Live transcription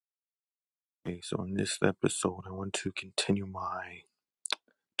Okay, so in this episode, I want to continue my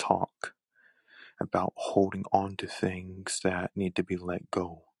talk about holding on to things that need to be let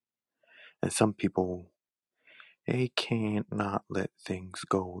go. And some people, they can't not let things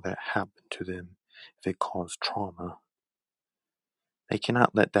go that happen to them if it caused trauma. They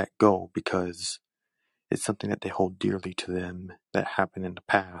cannot let that go because it's something that they hold dearly to them that happened in the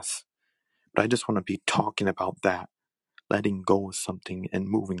past. But I just want to be talking about that, letting go of something and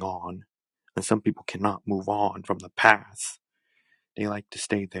moving on. And some people cannot move on from the past. They like to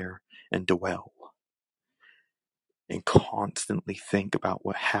stay there and dwell and constantly think about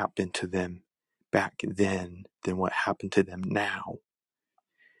what happened to them back then than what happened to them now.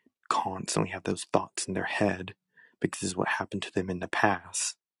 Constantly have those thoughts in their head because this is what happened to them in the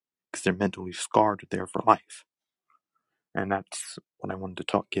past, because they're mentally scarred there for life. And that's what I wanted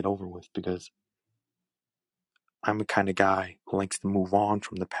to get over with, because I'm the kind of guy who likes to move on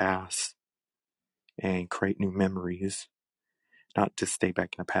from the past and create new memories, not just stay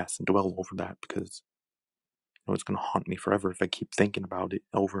back in the past and dwell over that, because it's going to haunt me forever if I keep thinking about it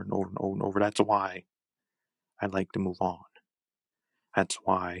over and over and over and over. That's why I like to move on. That's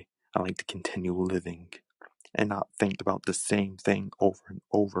why I like to continue living and not think about the same thing over and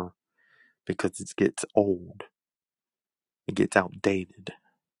over, because it gets old. It gets outdated.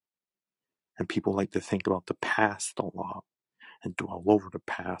 And people like to think about the past a lot and dwell over the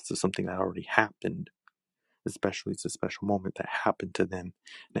past as something that already happened. Especially it's a special moment that happened to them.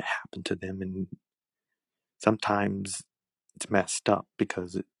 And it happened to them, and sometimes it's messed up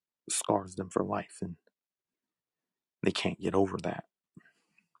because it scars them for life and they can't get over that.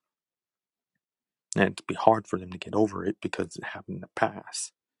 And it'd be hard for them to get over it because it happened in the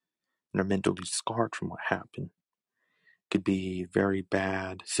past. And they're mentally scarred from what happened. It could be very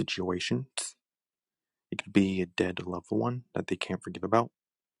bad situations. It could be a dead loved one that they can't forget about.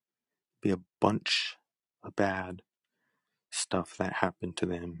 It could be a bunch of bad stuff that happened to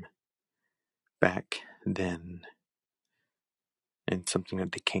them back then and something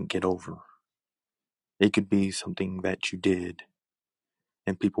that they can't get over. It could be something that you did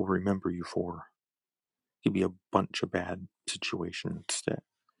and people remember you for. It could be a bunch of bad situations that,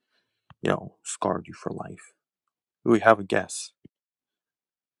 scarred you for life. We have a guess.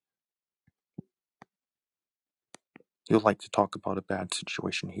 He'll like to talk about a bad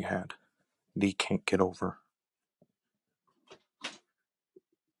situation he had that he can't get over.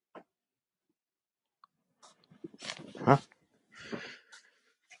 Huh?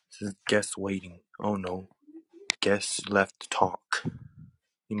 This is guest waiting. Oh no. Guest left to talk.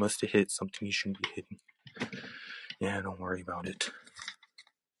 He must have hit something he shouldn't be hitting. Yeah, don't worry about it.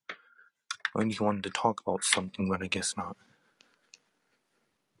 I he wanted to talk about something, but I guess not.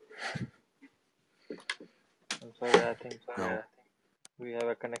 I'm sorry, I think No. we have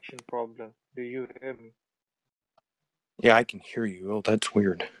a connection problem. Do you hear me? Yeah, I can hear you. Oh, that's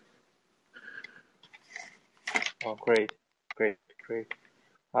weird. Oh, great.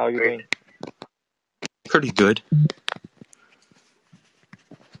 How are you doing? Pretty good.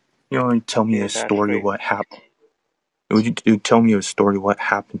 Tell me Okay, a that's story of great. what happened. Would you tell me a story of what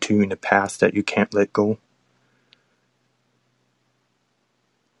happened to you in the past that you can't let go?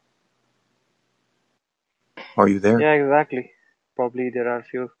 Are you there? Yeah, exactly. Probably there are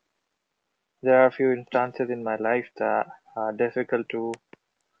a few instances in my life that are difficult to,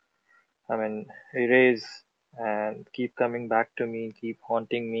 erase and keep coming back to me, keep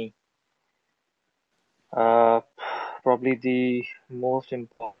haunting me. Uh, Probably the most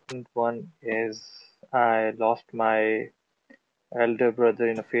important one is I lost my elder brother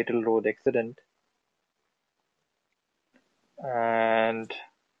in a fatal road accident, and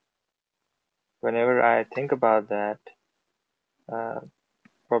whenever I think about that, uh,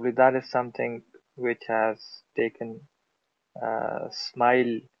 probably that is something which has taken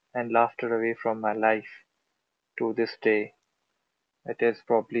smile and laughter away from my life to this day. It is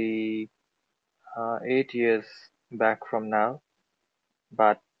probably 8 years back from now,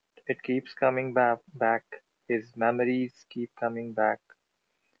 but it keeps coming back. His memories keep coming back.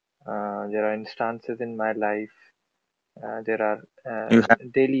 There are instances in my life. There are You have,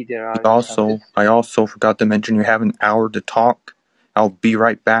 daily. There are instances. I also forgot to mention you have an hour to talk. I'll be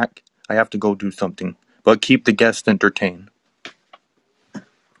right back. I have to go do something. But keep the guests entertained.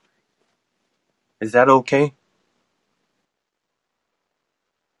 Is that okay?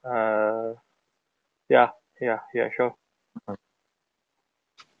 Uh, yeah, sure.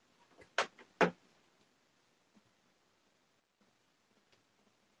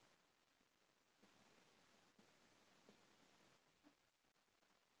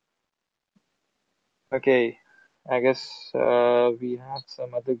 Okay. I guess we have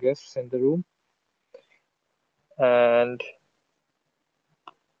some other guests in the room, and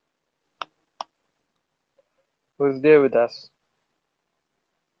who's there with us?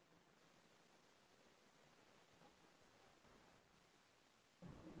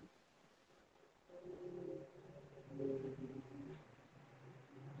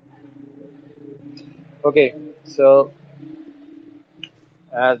 Okay, so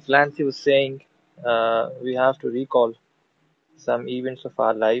as Lancy was saying, we have to recall some events of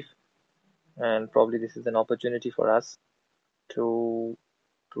our life, and probably this is an opportunity for us to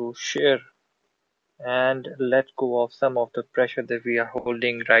share and let go of some of the pressure that we are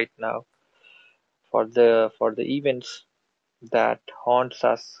holding right now for the events that haunts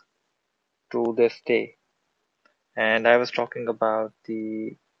us to this day. And I was talking about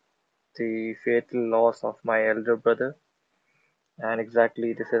the fatal loss of my elder brother, and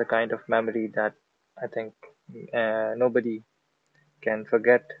exactly this is a kind of memory that I think nobody can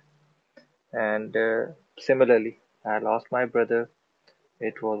forget. And similarly, I lost my brother.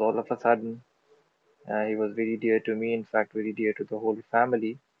 It was all of a sudden. He was very dear to me, in fact, very dear to the whole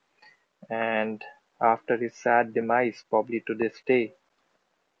family. And after his sad demise, probably to this day,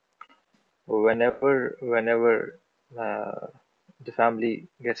 whenever uh, the family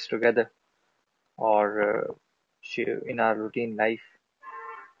gets together, or in our routine life,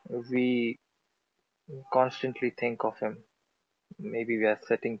 we constantly think of him. Maybe we are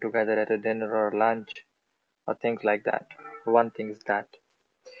sitting together at a dinner or lunch or things like that. One thing is that,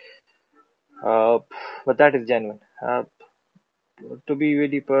 uh, but that is genuine. To be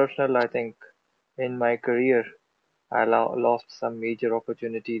really personal, I think in my career, I lost some major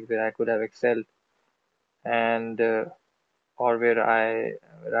opportunities where I could have excelled, and or where I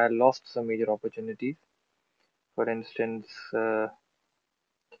lost some major opportunities. For instance, I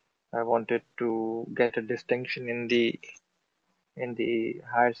wanted to get a distinction in the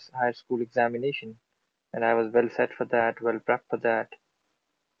higher school examination, and I was well set for that, well prepped for that,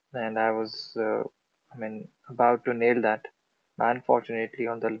 and I was, I mean, about to nail that. Unfortunately,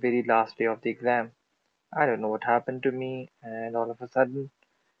 on the very last day of the exam, I don't know what happened to me, and all of a sudden,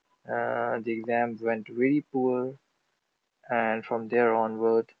 the exam went very poor, and from there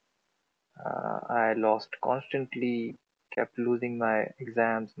onward, I lost constantly, kept losing my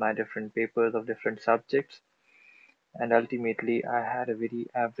exams, my different papers of different subjects, and ultimately, I had a very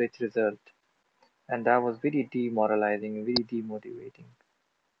average result, and that was very demoralizing, very demotivating.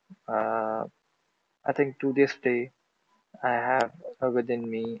 Uh, I think to this day, I have within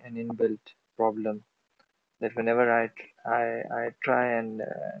me an inbuilt problem that whenever I try and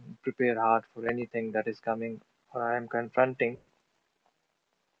prepare hard for anything that is coming or I am confronting,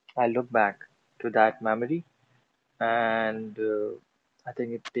 I look back to that memory, and I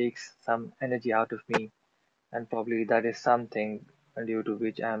think it takes some energy out of me, and probably that is something due to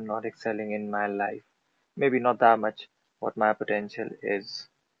which I am not excelling in my life. Maybe not that much what my potential is.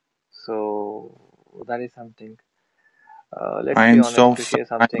 So that is something. Let's I be am honest, so to sorry. share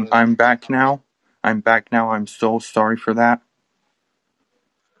something. I'm back now. I'm back now. I'm so sorry for that.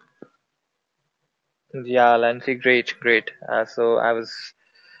 Yeah, Lancy, great, great. So I was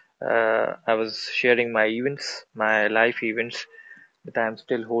sharing my events, my life events that I'm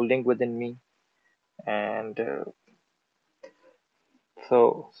still holding within me, and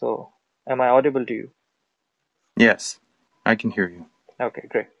so am I audible to you? Yes, I can hear you. Okay,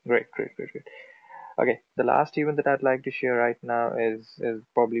 great, great, great, great, great. Okay, the last event that I'd like to share right now is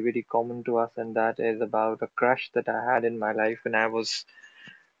probably very common to us, and that is about a crush that I had in my life when I was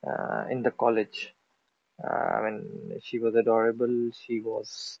in the college. I mean, she was adorable, she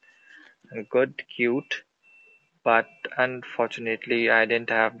was good, cute, but unfortunately, I didn't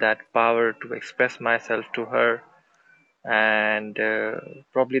have that power to express myself to her, and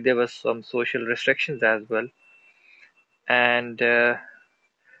probably there was some social restrictions as well. And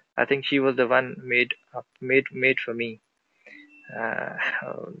I think she was the one made for me. Uh,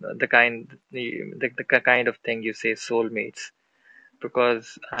 the kind of thing you say soulmates,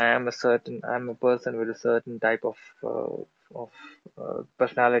 because I'm a person with a certain type of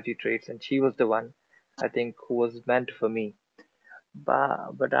personality traits, and she was the one I think who was meant for me.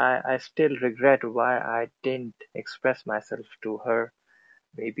 But I still regret why I didn't express myself to her.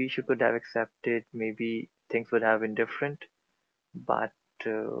 Maybe she could have accepted, maybe things would have been different. But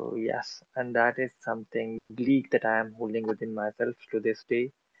yes, and that is something bleak that I am holding within myself to this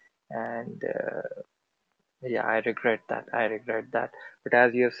day. And yeah, I regret that. I regret that. But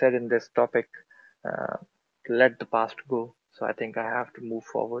as you have said in this topic, uh, let the past go. So I think I have to move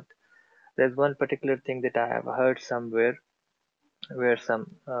forward. There's one particular thing that I have heard somewhere, where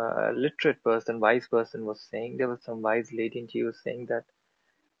some literate person, wise person was saying, there was some wise lady and she was saying that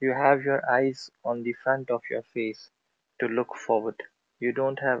you have your eyes on the front of your face to look forward. You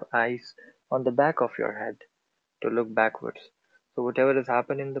don't have eyes on the back of your head to look backwards. So whatever has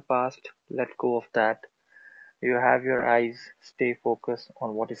happened in the past, let go of that. You have your eyes, stay focused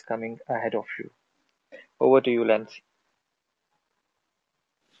on what is coming ahead of you. Over to you, Lance.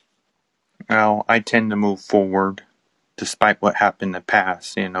 Well, I tend to move forward despite what happened in the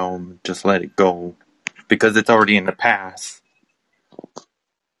past, just let it go. Because it's already in the past.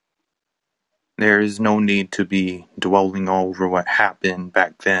 There is no need to be dwelling over what happened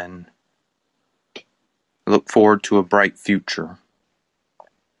back then. Look forward to a bright future.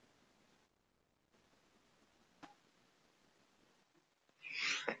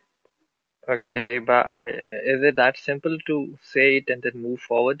 Okay, but is it that simple to say it and then move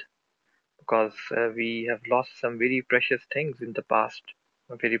forward? Because we have lost some very precious things in the past,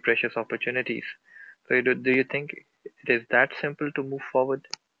 very precious opportunities. So do you think it is that simple to move forward?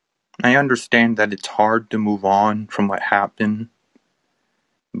 I understand that it's hard to move on from what happened,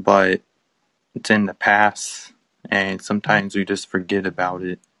 but it's in the past, and sometimes we just forget about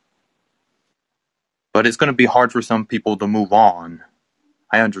it. But it's going to be hard for some people to move on.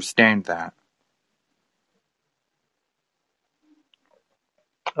 I understand that.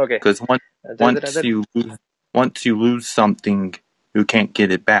 Okay, Because there's once another. you once you lose something, you can't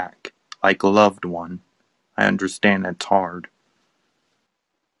get it back, like a loved one. I understand that's hard.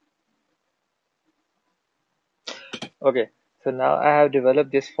 Okay, so now I have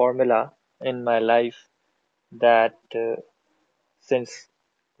developed this formula in my life that since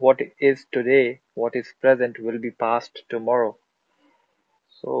what is today, what is present will be past tomorrow.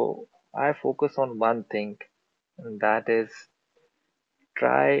 So I focus on one thing, and that is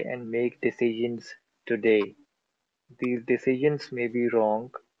try and make decisions today. These decisions may be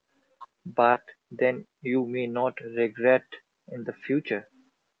wrong, but then you may not regret in the future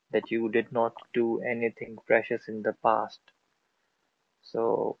that you did not do anything precious in the past.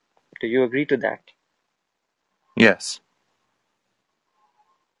 So, do you agree to that? Yes.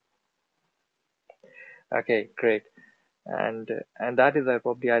 Okay, great. And that is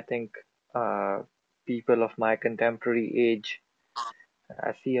probably I think uh, people of my contemporary age.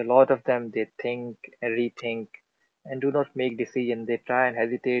 I see a lot of them. They think, rethink, and do not make decision. They try and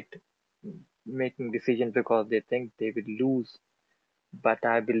hesitate making decisions because they think they will lose. But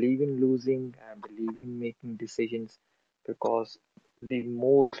I believe in losing. I believe in making decisions because the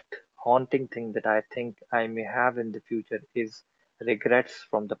most haunting thing that I think I may have in the future is regrets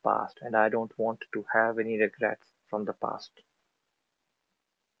from the past, and I don't want to have any regrets from the past.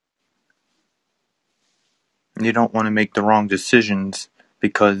 You don't want to make the wrong decisions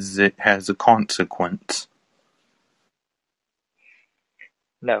because it has a consequence.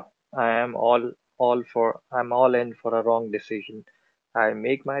 No, I'm all in for a wrong decision. I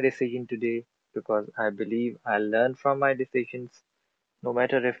make my decision today because I believe I'll learn from my decisions. No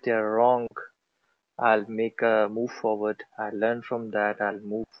matter if they are wrong, I'll make a move forward. I'll learn from that. I'll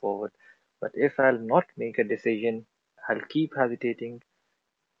move forward. But if I'll not make a decision, I'll keep hesitating.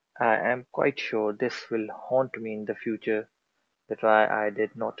 I am quite sure this will haunt me in the future that why I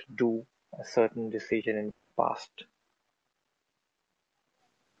did not do a certain decision in the past.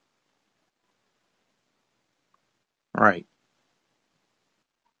 Right.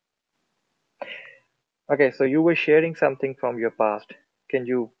 Okay, so you were sharing something from your past. Can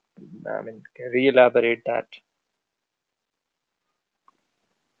you, I mean, re-elaborate that?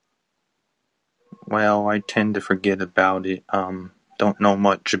 Well, I tend to forget about it. Don't know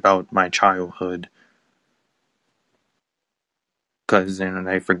much about my childhood because then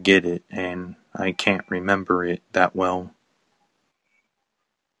I forget it and I can't remember it that well.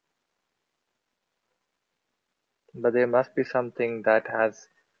 But there must be something that has,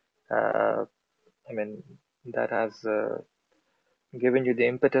 uh, I mean, that has given you the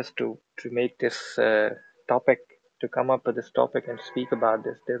impetus to make this topic, to come up with this topic and speak about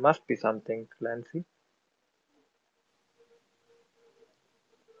this. There must be something, Clancy.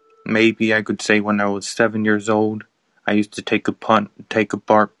 Maybe I could say when I was 7 years old, I used to take apart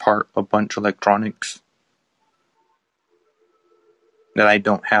a bunch of electronics that I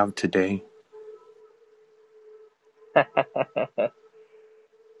don't have today.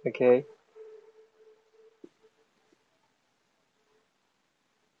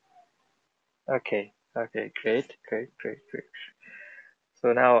 Okay, okay, great, great, great, great.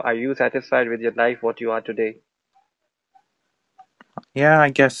 So now, are you satisfied with your life, what you are today? Yeah, I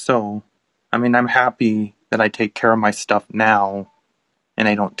guess so. I mean, I'm happy that I take care of my stuff now and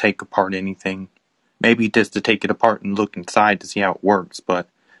I don't take apart anything. Maybe just to take it apart and look inside to see how it works, but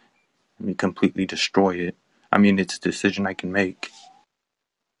I mean, completely destroy it. I mean, it's a decision I can make.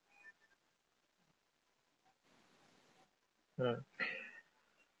 Hmm.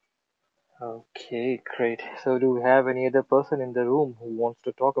 Okay, great. So do we have any other person in the room who wants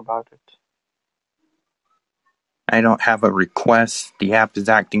to talk about it? I don't have a request. The app is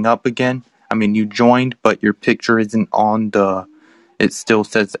acting up again. I mean, you joined, but your picture isn't on the. It still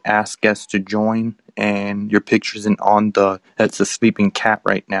says ask guests to join, and your picture isn't on the. That's a sleeping cat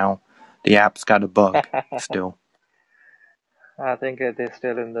right now. The app's got a bug still. I think it is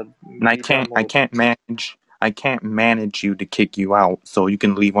still in the And beta I mode. can't manage you to kick you out, so you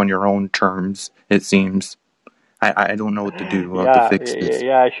can leave on your own terms, it seems. I don't know what to do to Yeah, fix this.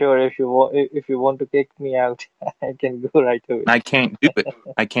 yeah, sure. If you want to kick me out, I can go right to it. I can't do it.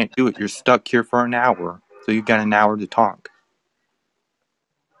 I can't do it. You're stuck here for an hour, so you got an hour to talk.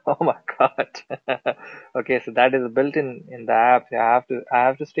 Oh my God. Okay, so that is built in the app. I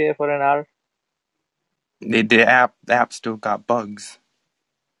have to stay for an hour. The app still got bugs.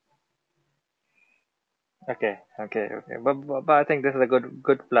 Okay. But I think this is a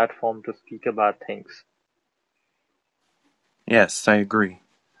good platform to speak about things. Yes, I agree.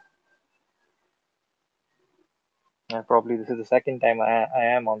 Probably this is the second time I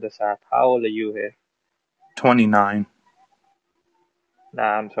am on this app. How old are you here? 29. Nah,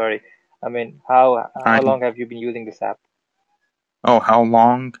 I'm sorry. I mean, I how long have you been using this app? Oh, how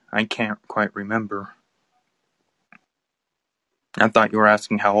long? I can't quite remember. I thought you were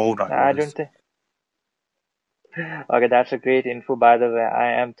asking how old I Nah, I don't was. think. Okay, that's a great info. By the way,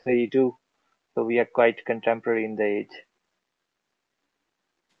 I am 32, so we are quite contemporary in the age.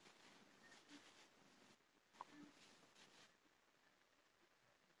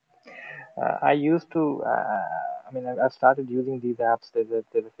 I used to. I mean, I've started using these apps. There's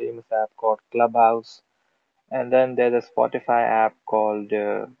a famous app called Clubhouse, and then there's a Spotify app called.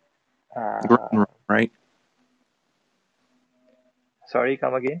 Green room, right? Sorry,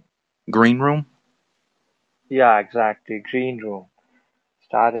 come again. Green room? Yeah, exactly. Green Room.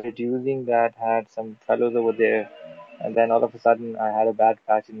 Started using that. Had some fellows over there, and then all of a sudden I had a bad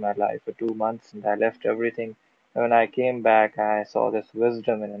patch in my life for 2 months, and I left everything. And when I came back, I saw this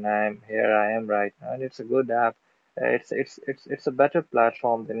wisdom, and I'm here. I am right now, and it's a good app. It's a better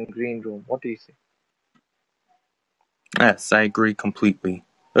platform than Green Room. What do you say? Yes, I agree completely.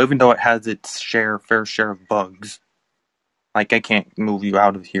 Even though it has its fair share of bugs. Like, I can't move you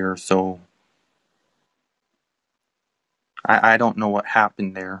out of here, so I don't know what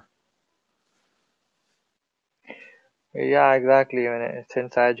happened there. Yeah, exactly.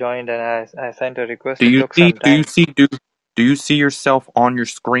 Since I joined and I sent a request, Do it you took see, some do you time. see, do you see yourself on your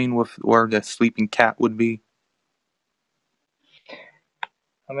screen with where the sleeping cat would be?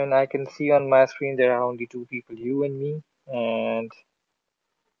 I mean, I can see on my screen there are only two people, you and me, and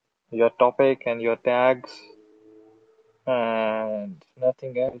your topic and your tags, and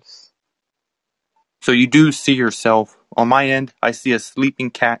nothing else. So you do see yourself. On my end, I see a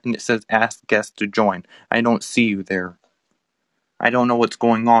sleeping cat and it says ask guests to join. I don't see you there. I don't know what's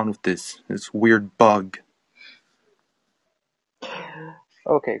going on with this weird bug.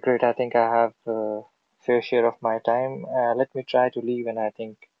 Okay, great. I think I have fair share of my time. Let me try to leave, and I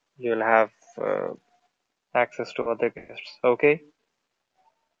think you'll have access to other guests. Okay?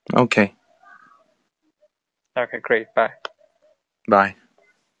 Okay, Okay, great. Bye. bye.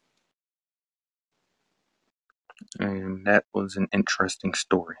 And that was an interesting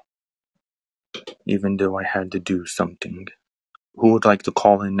story, even though I had to do something. Who would like to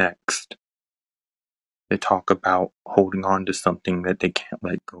call in next? They talk about holding on to something that they can't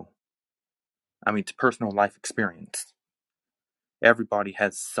let go. I mean, it's personal life experience. Everybody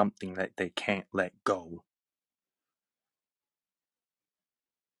has something that they can't let go.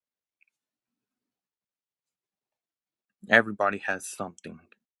 Everybody has something.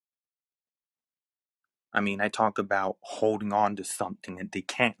 I mean, I talk about holding on to something that they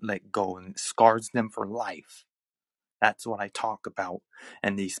can't let go and it scars them for life. That's what I talk about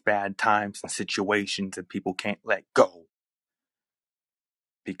in these bad times and situations that people can't let go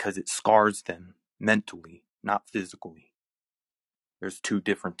because it scars them mentally, not physically. There's two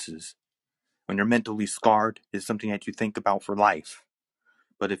differences. When you're mentally scarred, it's something that you think about for life.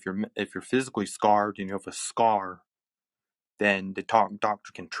 But if you're physically scarred and you have a scar, then the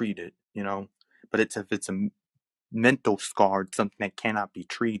doctor can treat it, you know. But if it's a mental scar, it's something that cannot be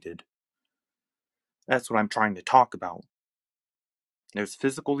treated. That's what I'm trying to talk about. There's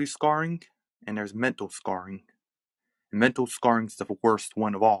physically scarring and there's mental scarring. And mental scarring is the worst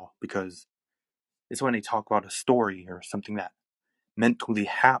one of all because it's when they talk about a story or something that mentally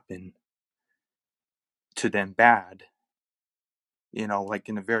happened to them bad, like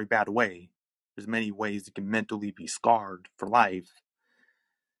in a very bad way. There's many ways you can mentally be scarred for life,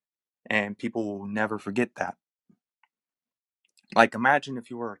 and people will never forget that. Like, imagine if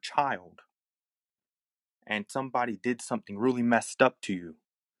you were a child and somebody did something really messed up to you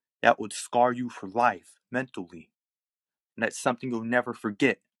that would scar you for life mentally. And that's something you'll never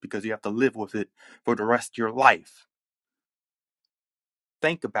forget because you have to live with it for the rest of your life.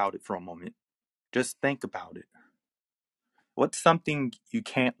 Think about it for a moment. Just think about it. What's something you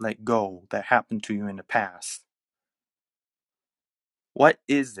can't let go that happened to you in the past? What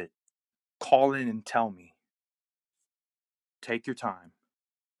is it? Call in and tell me. Take your time.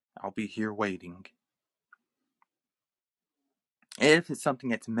 I'll be here waiting. If it's something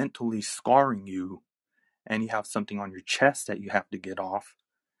that's mentally scarring you and you have something on your chest that you have to get off,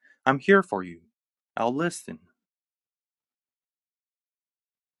 I'm here for you. I'll listen.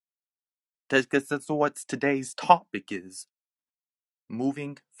 Because that's what today's topic is.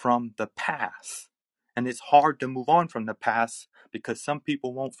 Moving from the past. And it's hard to move on from the past because some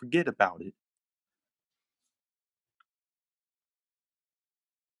people won't forget about it.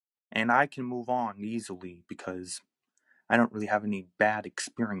 And I can move on easily because I don't really have any bad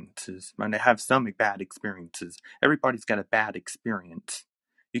experiences. I mean, I have some bad experiences. Everybody's got a bad experience.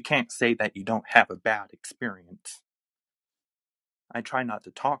 You can't say that you don't have a bad experience. I try not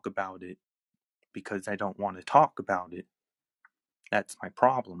to talk about it because I don't want to talk about it. That's my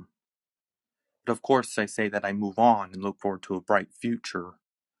problem. But of course, I say that I move on and look forward to a bright future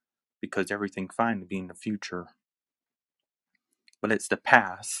because everything's fine to be in the future. But it's the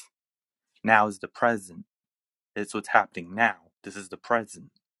past. Now is the present. It's what's happening now. This is the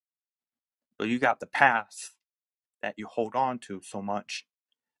present. But you got the past that you hold on to so much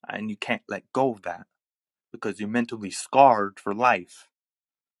and you can't let go of that because you're mentally scarred for life.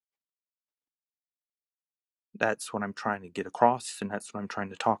 That's what I'm trying to get across, and that's what I'm trying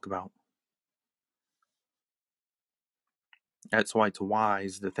to talk about. That's why it's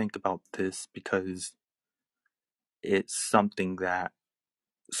wise to think about this, because it's something that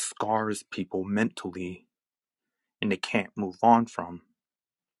scars people mentally and they can't move on from.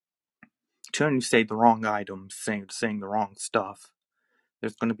 When you say the wrong items, saying the wrong stuff,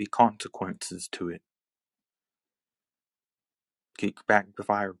 there's going to be consequences to it.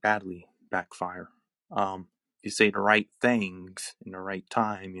 Backfire. If you say the right things in the right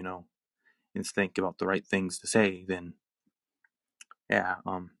time, and think about the right things to say, then yeah,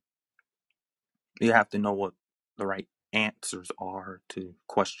 you have to know what the right answers are to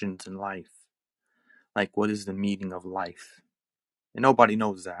questions in life. Like, what is the meaning of life? And nobody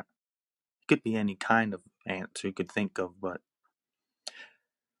knows that. It could be any kind of answer you could think of, but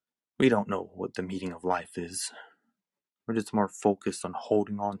we don't know what the meaning of life is. We're just more focused on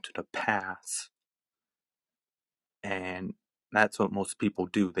holding on to the past. And that's what most people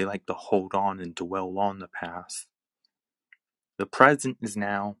do. They like to hold on and dwell on the past. The present is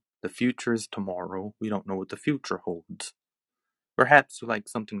now. The future is tomorrow. We don't know what the future holds. Perhaps you like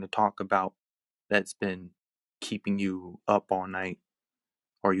something to talk about that's been keeping you up all night,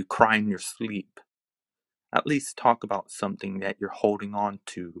 or you cry in your sleep. At least talk about something that you're holding on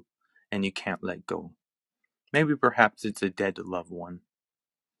to and you can't let go. Maybe perhaps it's a dead loved one.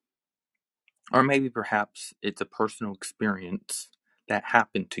 Or maybe perhaps it's a personal experience that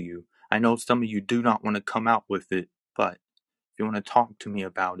happened to you. I know some of you do not want to come out with it, but if you want to talk to me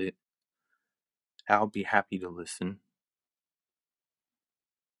about it, I'll be happy to listen.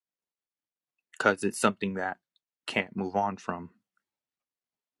 Because it's something that can't move on from.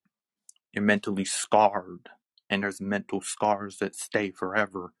 You're mentally scarred, and there's mental scars that stay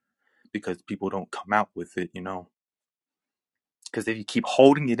forever because people don't come out with it, Because if you keep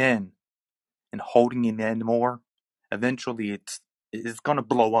holding it in and holding it in more, eventually it's going to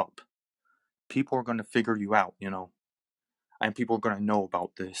blow up. People are going to figure you out, and people are going to know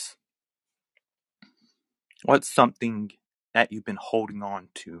about this. What's something that you've been holding on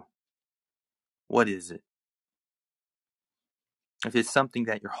to? What is it? If it's something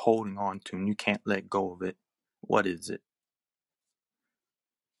that you're holding on to and you can't let go of it, what is it?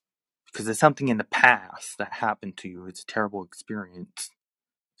 Because it's something in the past that happened to you. It's a terrible experience.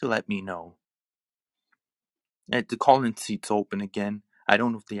 So let me know. And the call-in seat's open again. I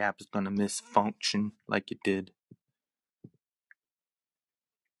don't know if the app is going to misfunction like it did.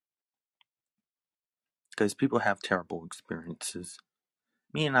 Because people have terrible experiences.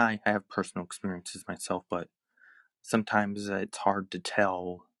 Me and I have personal experiences myself, but sometimes it's hard to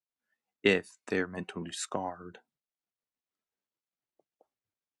tell if they're mentally scarred.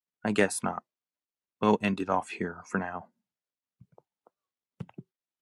 I guess not. We'll end it off here for now.